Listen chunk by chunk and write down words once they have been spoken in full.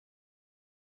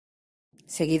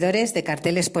Seguidores de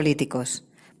carteles políticos.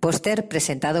 Póster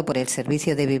presentado por el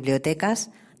Servicio de Bibliotecas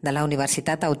de la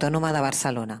Universitat Autònoma de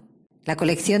Barcelona. La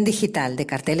colección digital de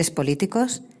carteles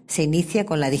políticos se inicia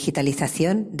con la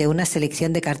digitalización de una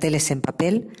selección de carteles en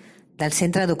papel del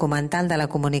Centre Documental de la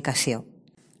Comunicación.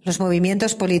 Los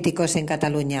movimientos políticos en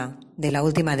Cataluña de la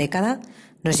última década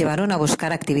nos llevaron a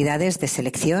buscar actividades de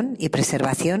selección y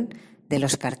preservación de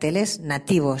los carteles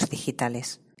nativos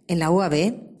digitales. En la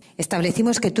UAB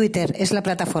establecimos que Twitter es la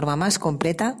plataforma más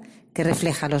completa que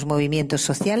refleja los movimientos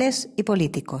sociales y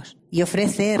políticos y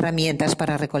ofrece herramientas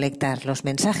para recolectar los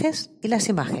mensajes y las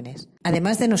imágenes.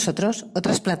 Además de nosotros,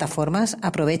 otras plataformas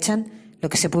aprovechan lo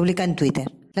que se publica en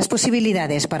Twitter. Las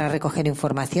posibilidades para recoger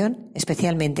información,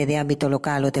 especialmente de ámbito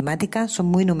local o temática, son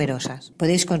muy numerosas.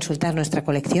 Podéis consultar nuestra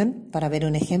colección para ver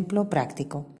un ejemplo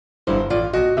práctico.